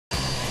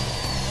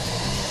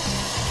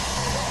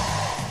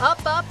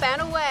Up, up,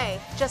 and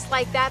away. Just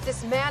like that,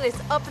 this man is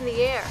up in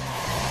the air.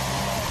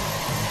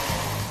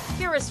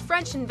 Here is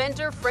French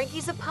inventor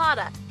Franky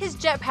Zapata. His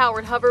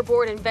jet-powered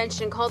hoverboard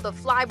invention called the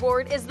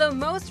flyboard is the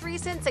most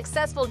recent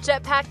successful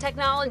jetpack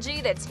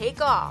technology to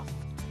take off.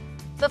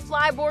 The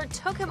flyboard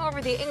took him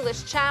over the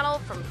English Channel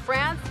from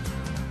France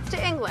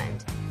to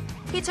England.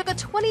 He took a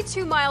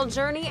 22-mile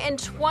journey in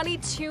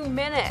 22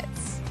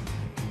 minutes.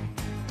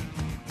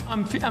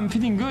 I'm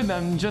feeling good,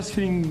 I'm just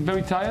feeling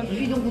very tired.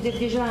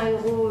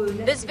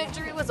 This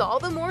victory was all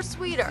the more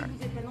sweeter,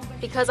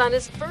 because on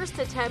his first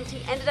attempt,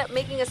 he ended up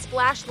making a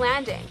splash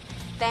landing.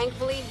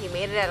 Thankfully, he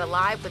made it out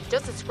alive with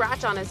just a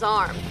scratch on his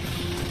arm.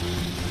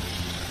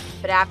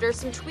 But after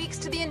some tweaks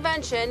to the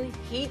invention,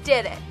 he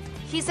did it.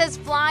 He says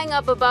flying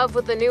up above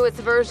with the newest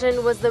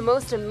version was the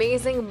most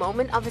amazing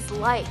moment of his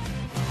life.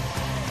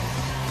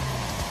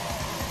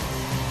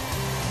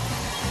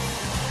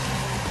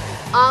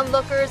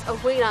 Onlookers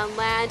await on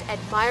land,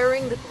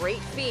 admiring the great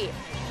feat.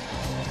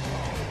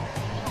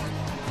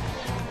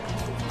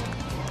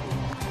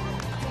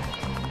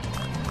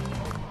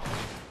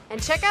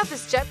 And check out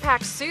this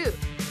jetpack suit.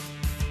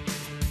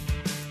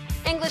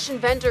 English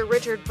inventor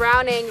Richard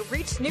Browning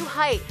reached new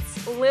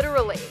heights,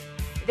 literally.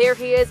 There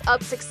he is,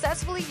 up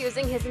successfully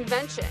using his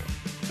invention.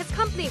 His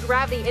company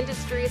Gravity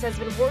Industries has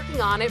been working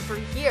on it for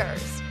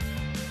years.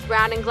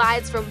 Browning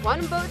glides from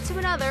one boat to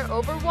another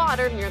over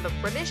water near the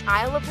British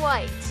Isle of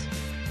Wight.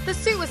 The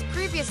suit was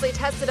previously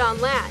tested on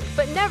land,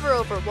 but never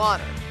over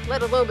water,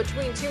 let alone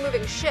between two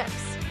moving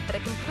ships, but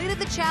it completed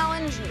the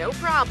challenge no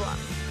problem.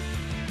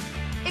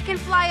 It can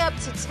fly up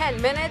to 10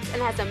 minutes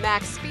and has a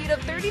max speed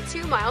of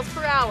 32 miles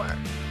per hour.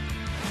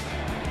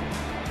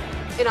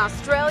 In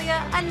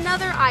Australia,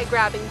 another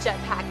eye-grabbing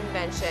jetpack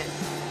invention.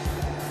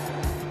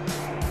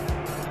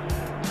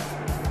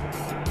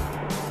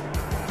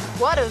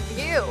 What a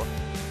view!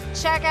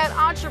 Check out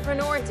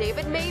entrepreneur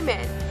David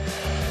Mayman.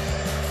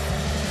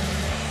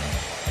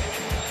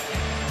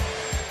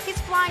 He's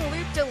flying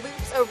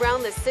loop-de-loops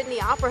around the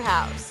Sydney Opera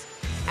House,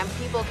 and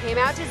people came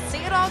out to see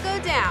it all go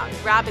down,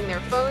 grabbing their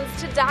phones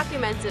to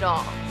document it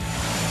all.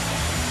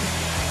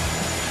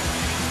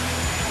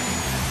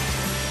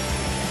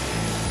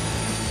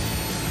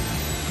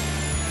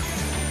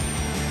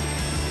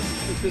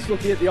 Just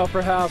looking at the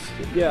Opera House,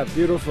 yeah,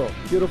 beautiful,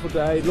 beautiful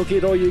day. Looking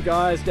at all you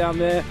guys down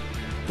there,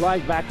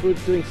 flying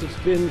backwards, doing some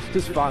spins,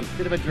 just fun.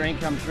 Bit of a dream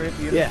come true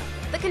for you. Yeah.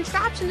 The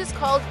contraption is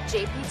called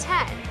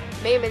JP-10.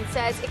 Mayman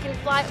says it can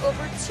fly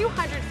over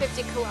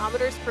 250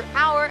 kilometers per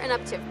hour and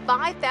up to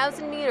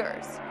 5,000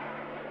 meters.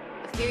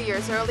 A few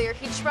years earlier,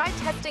 he tried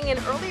testing an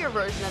earlier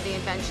version of the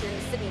invention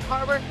in Sydney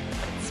Harbor,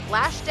 but it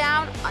splashed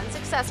down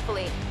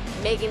unsuccessfully,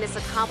 making this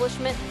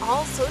accomplishment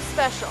all so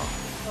special.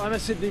 I'm a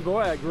Sydney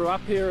boy. I grew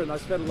up here and I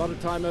spent a lot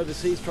of time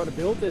overseas trying to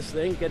build this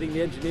thing, getting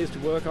the engineers to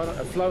work on it.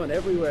 I've flown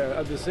everywhere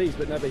overseas,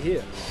 but never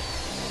here.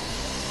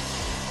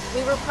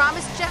 We were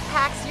promised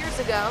jetpacks years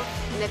ago,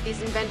 and if these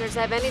inventors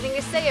have anything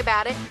to say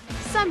about it,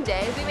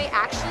 someday we may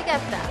actually get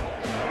them.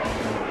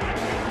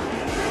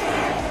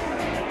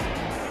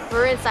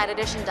 For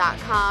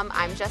InsideEdition.com,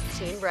 I'm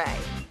Justine Re.